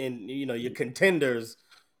 top in your contenders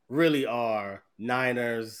really are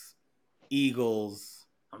Niners, Eagles.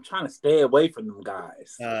 I'm trying to stay away from them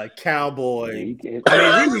guys. Cowboys.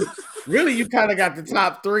 I mean, really, you kind of got the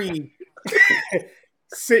top 3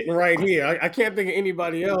 sitting right here. I can't think of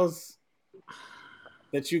anybody else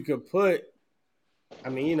that you could put. I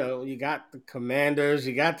mean, you got the Commanders,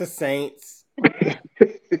 you got the Saints.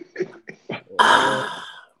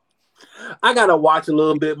 I gotta watch a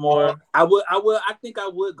little bit more. I think I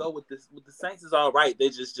would go with this. With the Saints is all right. They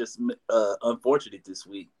just unfortunate this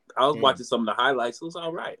week. I was watching some of the highlights. It was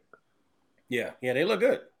all right. Yeah, they look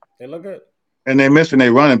good. And they're missing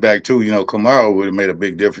their running back too. Kamara would have made a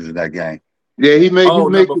big difference in that game. Yeah, he made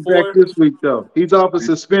number it back 4? this week though. He's off a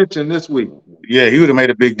suspension this week. Yeah, he would have made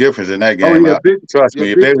a big difference in that game. Oh yeah, Trust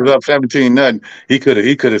me, if they was up 17-0, he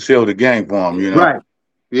could have sealed the game for him. Right.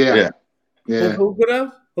 Yeah. Who could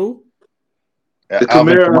have? Who? The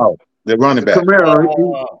Alvin Kamara, Kamara, the running the back.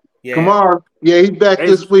 Kamara, Yeah, Kamara, yeah, he's back They,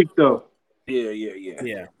 this week though. yeah.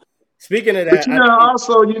 yeah. Speaking of But that, I think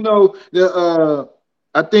also, the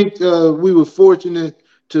I think we were fortunate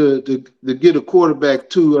to get a quarterback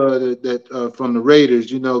too that from the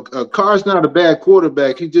Raiders. Carr's not a bad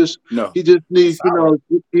quarterback. No, He just needs solid.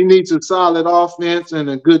 he needs a solid offense and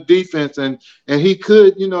a good defense, and he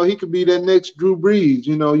could he could be that next Drew Brees.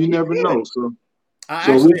 You he never know. could. So I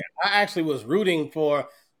so we actually, I actually was rooting for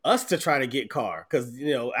us to try to get Carr because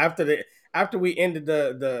after we ended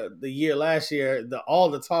the year last year, all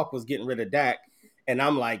the talk was getting rid of Dak, and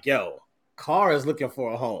I'm like, yo, Carr is looking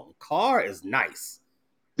for a home. Carr is nice.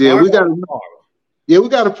 yeah Carr we got don't Carr. we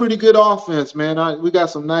got a pretty good offense, man. We got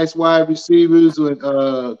some nice wide receivers with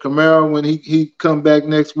Kamara when he come back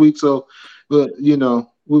next week. So, but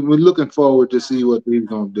we're looking forward to see what he's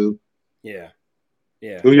gonna do. Yeah,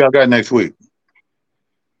 yeah. Who y'all got next week?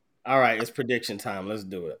 All right, it's prediction time. Let's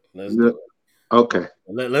do it. Let's Yeah, do it. okay.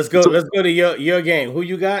 Let's go. So, Let's go to your game. Who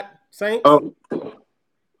you got? Saints. oh,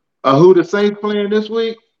 who the Saints playing this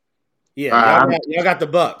week? Yeah, Uh, y'all got the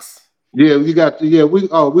Bucks. yeah, we got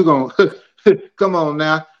we're gonna come on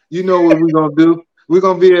now. You know what we're gonna do? We're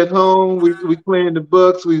gonna be at home. We playing the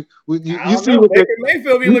Bucks. You I don't see know. what Baker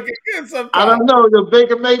Mayfield be you, looking good I sometimes. don't know. The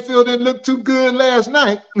Baker Mayfield didn't look too good last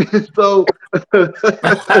night, so He had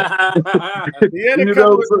a you couple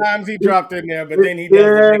know. of So, times he dropped in there, but then he does the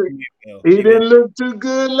yeah, Baker Mayfield. he He does. didn't look too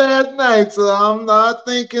good last night. So I'm not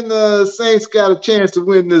thinking the Saints got a chance to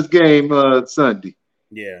win this game Sunday.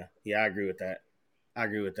 Yeah, I agree with that. I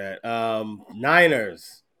agree with that.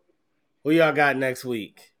 Niners. Who y'all got next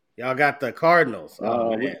week? Y'all got the Cardinals.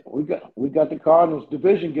 Oh man. We got the Cardinals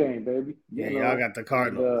division game, baby. Yeah, y'all got the And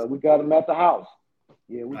Cardinals. we got them at the house.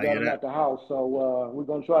 Yeah, we I got hear them that. at the house. So we're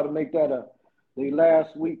gonna try to make that the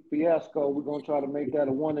last week fiasco. We're gonna try to make that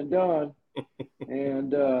a one and done,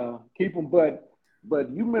 and keep them. But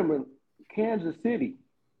you remember Kansas City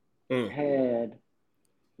Mm, had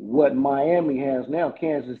what Miami has now.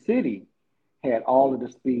 Kansas City had all of the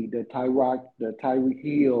speed, the Tyreek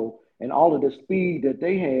Hill, and all of the speed that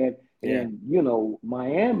they had. yeah, And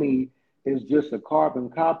Miami is just a carbon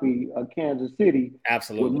copy of Kansas City with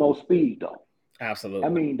absolutely. more speed, though. I Absolutely.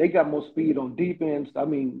 mean, they got more speed on defense. I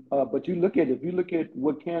mean, but if you look at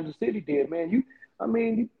what Kansas City did, man, you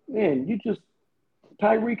just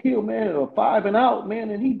Tyreek Hill, man, a 5 and out, man,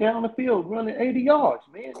 and he down the field running 80 yards,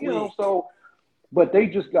 man. Quick. So, but they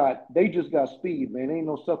just got speed, man. Ain't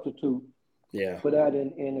no substitute Yeah. for that.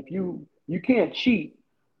 And if you can't cheat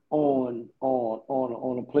on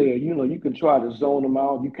a player, you can try to zone them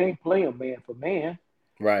out. You can't play them man for man,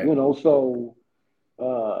 Right. So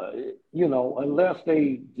unless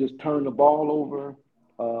they just turn the ball over,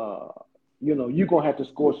 you're gonna have to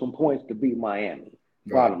score some points to beat Miami.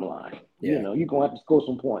 Right. Bottom line, Yeah. you're gonna have to score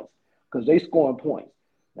some points because they scoring points.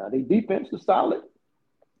 Now their defense is solid,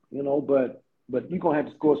 but you're gonna have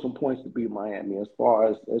to score some points to beat Miami. As far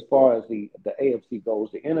as the AFC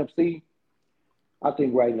goes, the NFC, I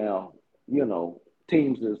think right now,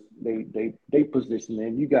 teams is they position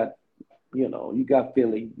in. You got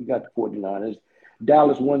Philly, you got the 49ers.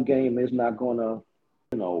 Dallas one game is not gonna,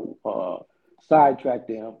 sidetrack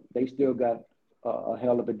them. They still got a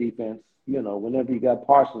hell of a defense. Whenever you got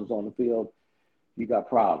Parsons on the field, you got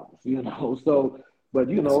problems. So, but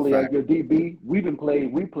That's a like fact. your DB, we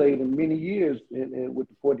played in many years with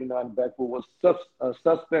the 49 back, who was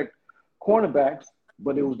suspect cornerbacks,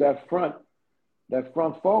 but it was that front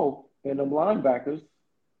four and them linebackers,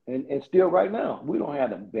 and still right now we don't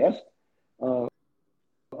have the best uh,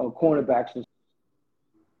 cornerbacks and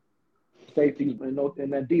safeties in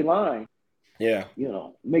that D line. Yeah.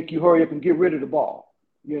 Make you hurry up and get rid of the ball.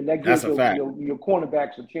 And that That's gives a your, fact. your your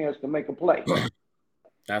cornerbacks a chance to make a play.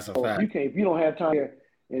 That's a So fact. if you don't have time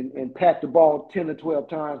and pat the ball 10 or 12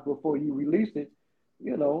 times before you release it,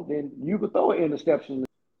 then you could throw an interception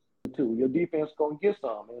too. Your defense gonna get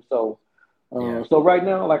some, and Yeah. so right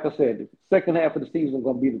now, like I said, the second half of the season is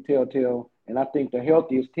gonna be the telltale, and I think the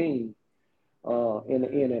healthiest team in the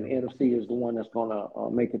NFC is the one that's gonna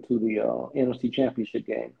make it to the NFC Championship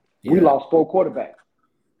game. We Yeah. lost 4 quarterbacks.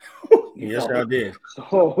 Yes, y'all did.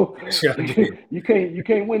 So Yes, y'all did. you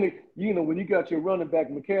can't win it. When you got your running back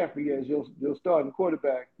McCaffrey as your starting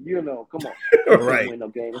quarterback, come on, you can't Right. win no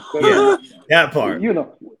game, Yeah. especially That part. you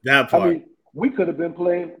know. That I part. mean, we could have been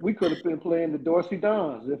playing the Dorsey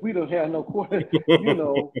Dons if we don't have no quarter.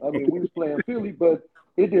 I mean, we was playing Philly, but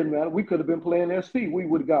it didn't matter. We could have been playing SC. We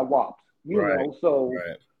would have got whopped. Right. So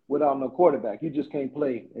Right. without no quarterback, you just can't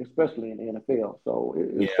play, especially in the NFL. So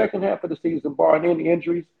the Yeah. second half of the season, barring any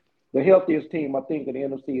injuries, the healthiest team I think in the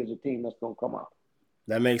NFC is a team that's going to come out.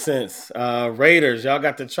 That makes sense. Raiders, y'all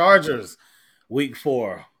got the Chargers week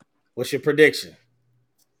 4. What's your prediction?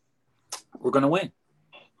 We're gonna win.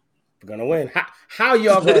 We're gonna win. How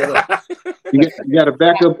y'all gonna win? You got a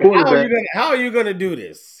backup quarterback. How are you gonna do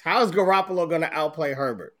this? How is Garoppolo gonna outplay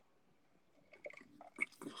Herbert?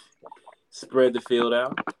 Spread the field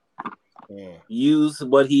out. Yeah. Use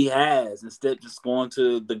what he has instead of just going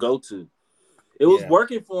to the go-to. It was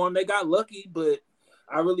working for him. They got lucky, but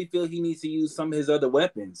I really feel he needs to use some of his other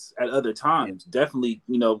weapons at other times. Definitely,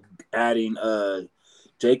 adding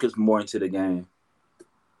Jacobs more into the game.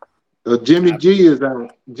 Jimmy G is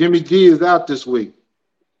out. Jimmy G is out this week.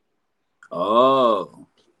 Oh.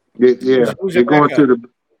 Yeah. Who's They're your going backup? to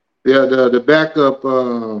the backup,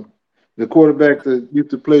 the quarterback that used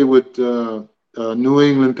to play with New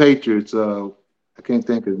England Patriots. I can't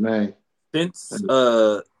think of his name. Since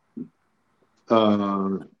Uh,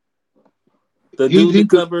 the dude that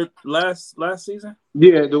covered last season?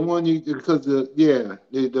 Yeah, the one the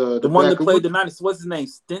one that played the 90s. What's his name?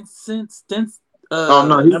 Stinson? Oh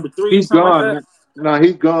no, number 3 or he's something like gone. that? No,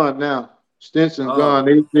 he's gone now. Stinson gone.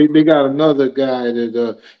 Oh. They got another guy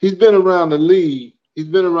that he's been around the league. He's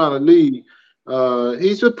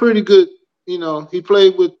a pretty good. He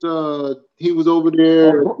played with. He was over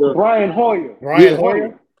there. Brian Hoyer. Brian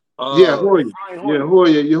Hoyer. Yeah, Oh. Hoyer.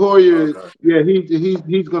 Yeah, Hoyer. Okay. Yeah,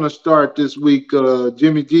 he's gonna start this week.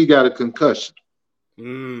 Jimmy G got a concussion.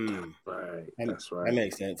 Right. That's right. That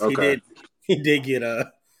makes sense. Okay. He did get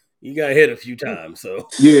he got hit a few times, so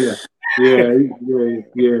Yeah.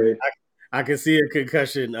 I can see a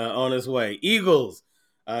concussion on his way. Eagles,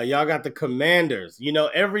 y'all got the Commanders.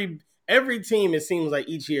 Every team, it seems like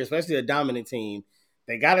each year, especially a dominant team,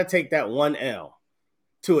 they got to take that 1L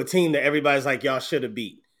to a team that everybody's like, y'all should have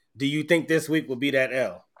beat. Do you think this week will be that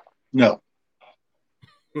L? No.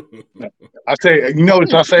 I say,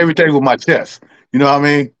 I say everything with my chest. You know what I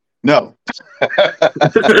mean? No.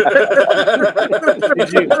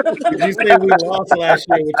 Did you say we lost last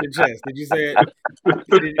year with your chest? Did you say it? At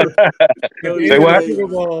the Say end of the what? Super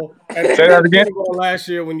Bowl, at the Say end of that the again. Super Bowl last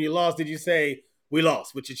year when you lost, did you say we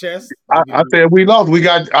lost with your chest? I said we lost.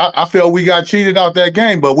 I felt we got cheated out that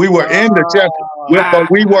game, but we were in the chest. But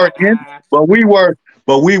we were in. But we were.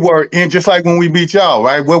 But we were in just like when we beat y'all,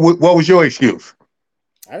 right? What was your excuse?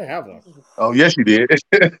 I didn't have one. Oh yes, you did.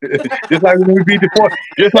 Just like when we beat the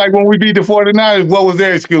 49ers, what was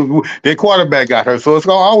their excuse? Their quarterback got hurt, so it's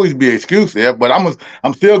gonna always be an excuse there. But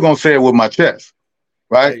I'm still gonna say it with my chest,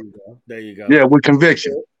 There right? you go. There you go. Yeah, with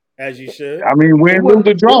conviction. As you should. I mean, win, lose, or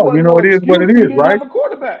It draw. wasn't no It is what excuse. it We is, didn't right? have a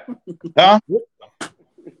quarterback. Huh?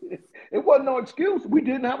 It wasn't no excuse. We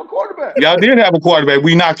didn't have a quarterback. Y'all did have a quarterback.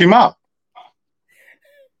 We knocked him out.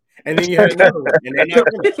 And then you had another one, and they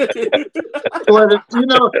knocked him out. Well, the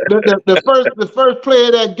first play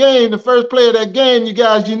of that game, you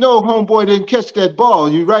guys, homeboy didn't catch that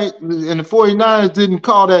ball. You right, and the 49ers didn't We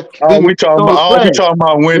talking throw about the flag.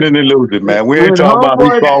 winning and losing, man. We ain't When talking about who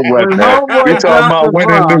homeboy saw what, when man. We homeboy talking dropped about the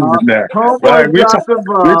winning and losing, ball, man. Right? homeboy dropped the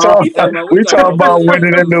ball. He talking about we We talking talking about about winning and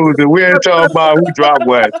winning and losing. losing. We ain't talking about who dropped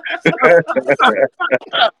what.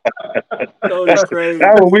 Totally That crazy.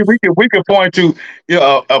 one we can point to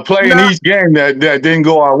a play in No, each game that didn't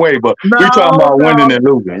go our way, but we talking no, about winning no. and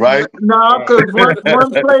losing, right? No, because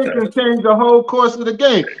one play can change the whole course of the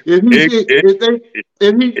game. It it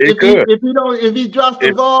it could. If he drops the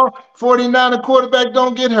It, ball, 49 quarterback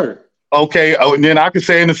don't get hurt. okay, and then I could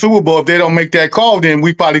say in the Super Bowl, if they don't make that call, then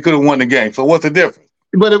we probably could have won the game. So what's the difference?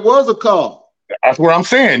 But it was a call. That's what I'm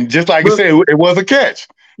saying. Just like you But said, it was a catch,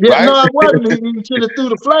 yeah, right? no, it wasn't. He should have threw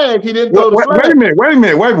the flag. He didn't Wait, throw the wait flag. a minute.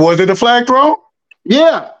 Wait, was it a flag throw?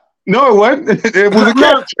 Yeah. No, it wasn't. It was a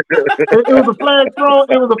No, catch. it was a flag thrown.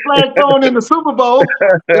 It was a flag thrown in the Super Bowl. It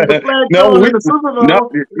was a flag no, thrown in the Super no,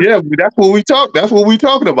 Bowl. yeah, that's what we talk. That's what we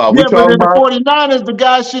talking about. We Yeah, but talking in the about. 49ers, the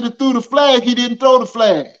guy should have threw the flag. He didn't throw the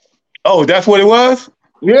flag. Oh, that's what it was.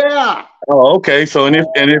 Yeah. Oh, okay. So and if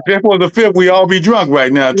it was a fifth, we all be drunk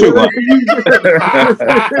right now Yeah, too, huh?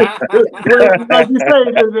 well, like you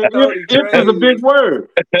say, Totally if is a big crazy. word.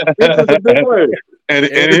 If is a big word. And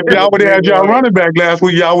It if is y'all a would have big had y'all word. running back last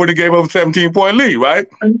week, y'all would have gave up a 17-point lead, right?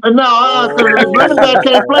 And now, because the running back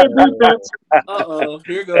can't play Oh, defense.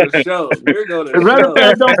 Here go the show. Here go the The running show.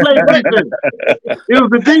 back don't play defense. It was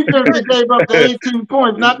the defense that gave up the 18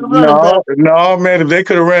 points, not the running back. No, man. If they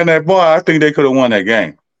could have ran that ball, I think they could have won that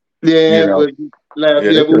game. Yeah, You know, but yeah,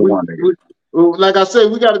 they yeah, could but have won that game. like I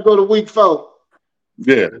said, we got to go to week 4.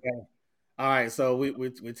 Yeah. okay. All right, so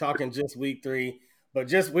we're talking just week 3, but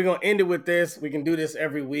we're gonna end it with this. We can do this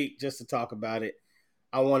every week just to talk about it.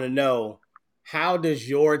 I want to know, how does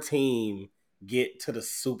your team get to the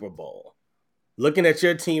Super Bowl? Looking at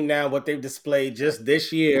your team now, what they've displayed just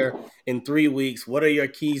this year in 3 weeks, what are your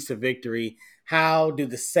keys to victory? How do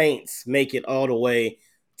the Saints make it all the way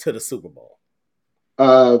to the Super Bowl?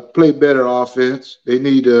 Play better offense. They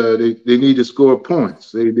need to score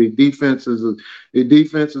points. They defense is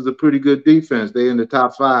a pretty good defense. They're in the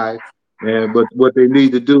top five, and but what they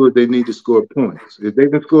need to do is they need to score points. If they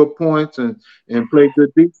can score points and play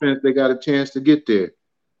good defense, they got a chance to get there.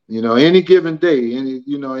 Any given day,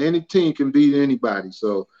 any team can beat anybody.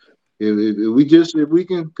 So if we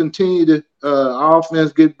can continue to our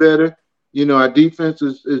offense get better, our defense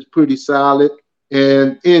is pretty solid.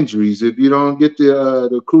 And injuries, if you don't get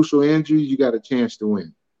the crucial injuries, you got a chance to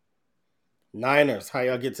win. Niners, how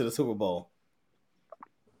y'all get to the Super Bowl?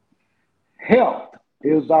 Health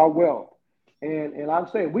is our wealth. And I'm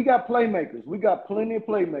saying we got playmakers. We got plenty of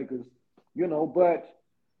playmakers, but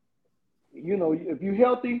if you're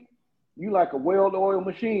healthy, you like a well-oiled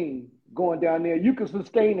machine going down there. You can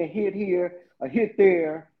sustain a hit here, a hit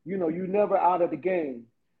there. You're never out of the game.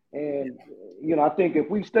 And I think if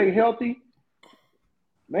we stay healthy,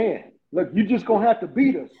 man, look, you're just gonna have to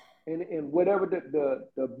beat us. And whatever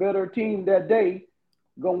the better team that day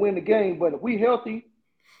gonna win the game. But if we healthy,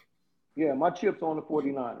 yeah, my chip's on the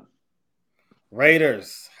 49ers.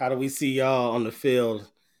 Raiders, how do we see y'all on the field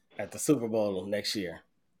at the Super Bowl next year?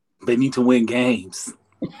 They need to win games.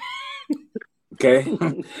 Okay?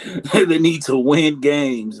 They need to win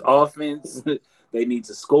games. Offense, they need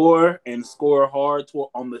to score and score hard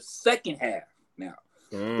on the second half. Now,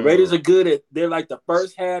 the Raiders are good they're like the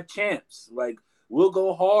first half champs. Like, we'll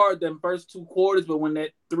go hard them first 2 quarters, but when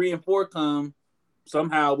that 3 and 4 come,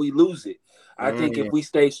 somehow we lose it. I think if we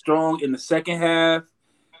stay strong in the second half,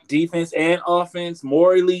 defense and offense,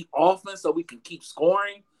 more elite offense, so we can keep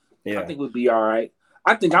scoring, I think we'll be all right.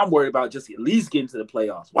 I think I'm worried about just at least getting to the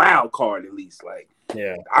playoffs. Wild card, at least. Like,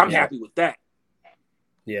 I'm happy with that.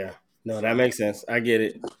 Yeah. No, that makes sense. I get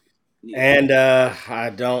it. Yeah. And I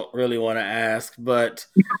don't really want to ask, but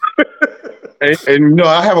and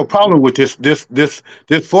I have a problem with this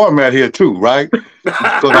format here too, right?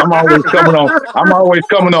 Because I'm always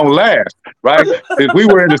coming on last, right? If we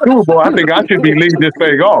were in the Super Bowl, I think I should be leading this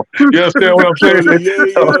thing off. You understand what I'm saying?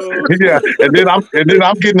 Yeah, and then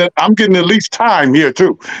I'm getting at least time here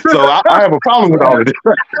too. So I have a problem with all of this.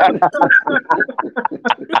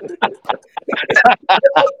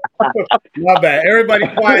 My bad. Everybody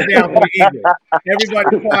quiet down for the Eagles.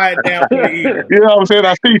 Everybody quiet down for the Eagles. You know what I'm saying?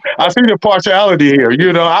 I see the partiality here. I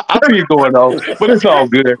see it going on, but it's all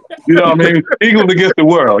good. You know what I mean? Eagles against the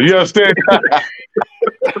world. You understand?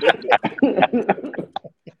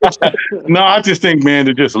 No, I just think, man,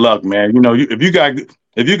 it's just luck, man. If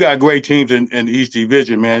you got great teams in each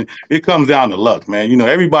division, man, it comes down to luck, man.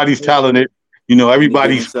 Everybody's talented. Any given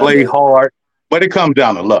Everybody's played Sunday. hard, but it comes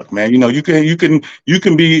down to luck, man. You can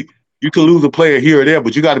lose a player here or there,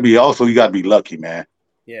 but you got to be lucky, man.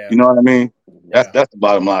 Yeah. You know what I mean? Yeah. That's the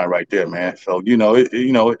bottom line right there, man. So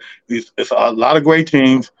it's a lot of great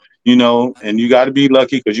teams, and you got to be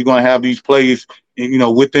lucky because you're going to have these plays,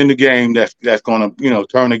 within the game that's going to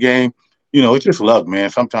turn the game. It's just luck, man.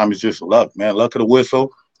 Sometimes it's just luck, man. Luck of the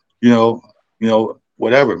whistle,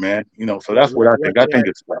 whatever, man. So that's what I think. I think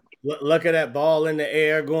it's luck. Look at that ball in the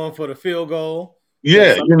air going for the field goal.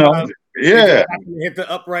 Yeah, Sometimes it just yeah, happens to hit the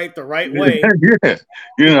upright the right way. yeah,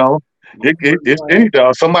 you know. It's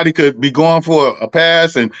anything. Somebody could be going for a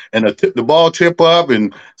pass and the ball tip up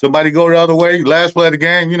and somebody go the other way. Last play of the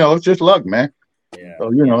game, it's just luck, man. Yeah.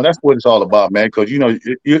 So that's what it's all about, man. Because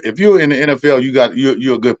if you're in the NFL,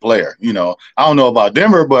 you're a good player. I don't know about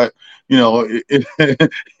Denver, but it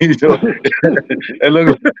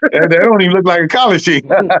look, they don't even look like a college team.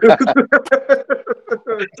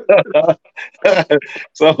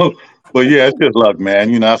 So, but yeah, it's just luck,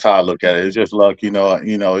 man. That's how I look at it. It's just luck.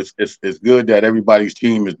 It's good that everybody's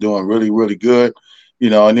team is doing really, really good.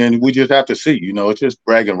 And then we just have to see. It's just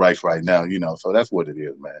bragging rights right now. So that's what it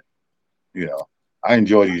is, man. I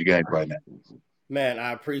enjoy these games right now. Man,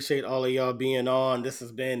 I appreciate all of y'all being on. This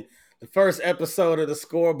has been the first episode of the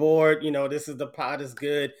Scoreboard. This is the Pod is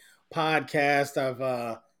Good podcast.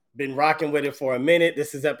 I've been rocking with it for a minute.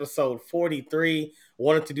 This is episode 43.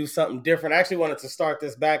 Wanted to do something different. I actually wanted to start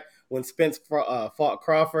this back when Spence fought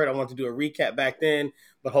Crawford. I wanted to do a recap back then,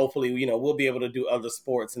 but hopefully, we'll be able to do other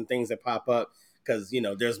sports and things that pop up because,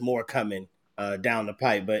 there's more coming down the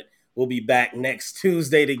pipe. But we'll be back next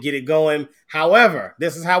Tuesday to get it going. However,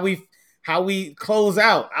 this is how we close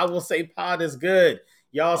out. I will say Pod is good.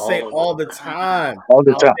 Y'all say all the time. All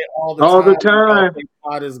the time. All the the time. time.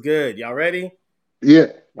 Pod is good. Y'all ready? Yeah.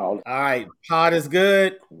 All right. Pod is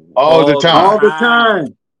good. All the time. All the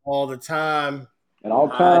time. All the time. And all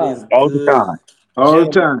Pod is time, all the good. time. All the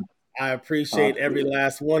Gentlemen, time. I appreciate pod every good.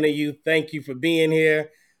 last one of you. Thank you for being here.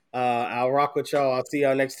 I'll rock with y'all. I'll see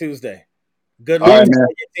y'all next Tuesday. Good All luck right, to Peace. man.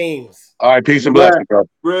 all your teams. All right, peace All and right. blessings, bro.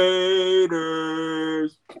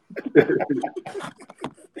 Raiders.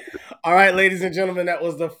 All right, ladies and gentlemen, that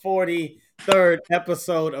was the 43rd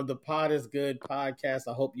episode of the Pod is Good podcast.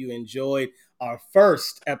 I hope you enjoyed our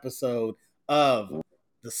first episode of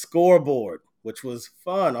the Scoreboard, which was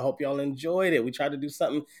fun. I hope y'all enjoyed it. We tried to do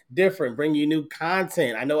something different, bring you new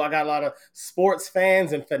content. I know I got a lot of sports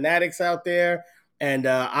fans and fanatics out there, and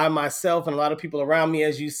I myself and a lot of people around me,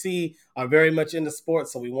 as you see, are very much into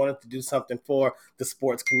sports, so we wanted to do something for the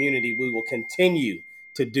sports community. We will continue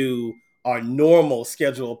to do our normal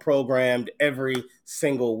schedule programmed every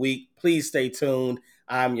single week. Please stay tuned.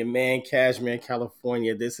 I'm your man, Cashmere,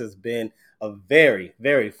 California. This has been a very,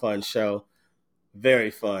 very fun show.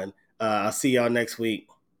 Very fun. I'll see y'all next week.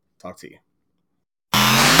 Talk to you.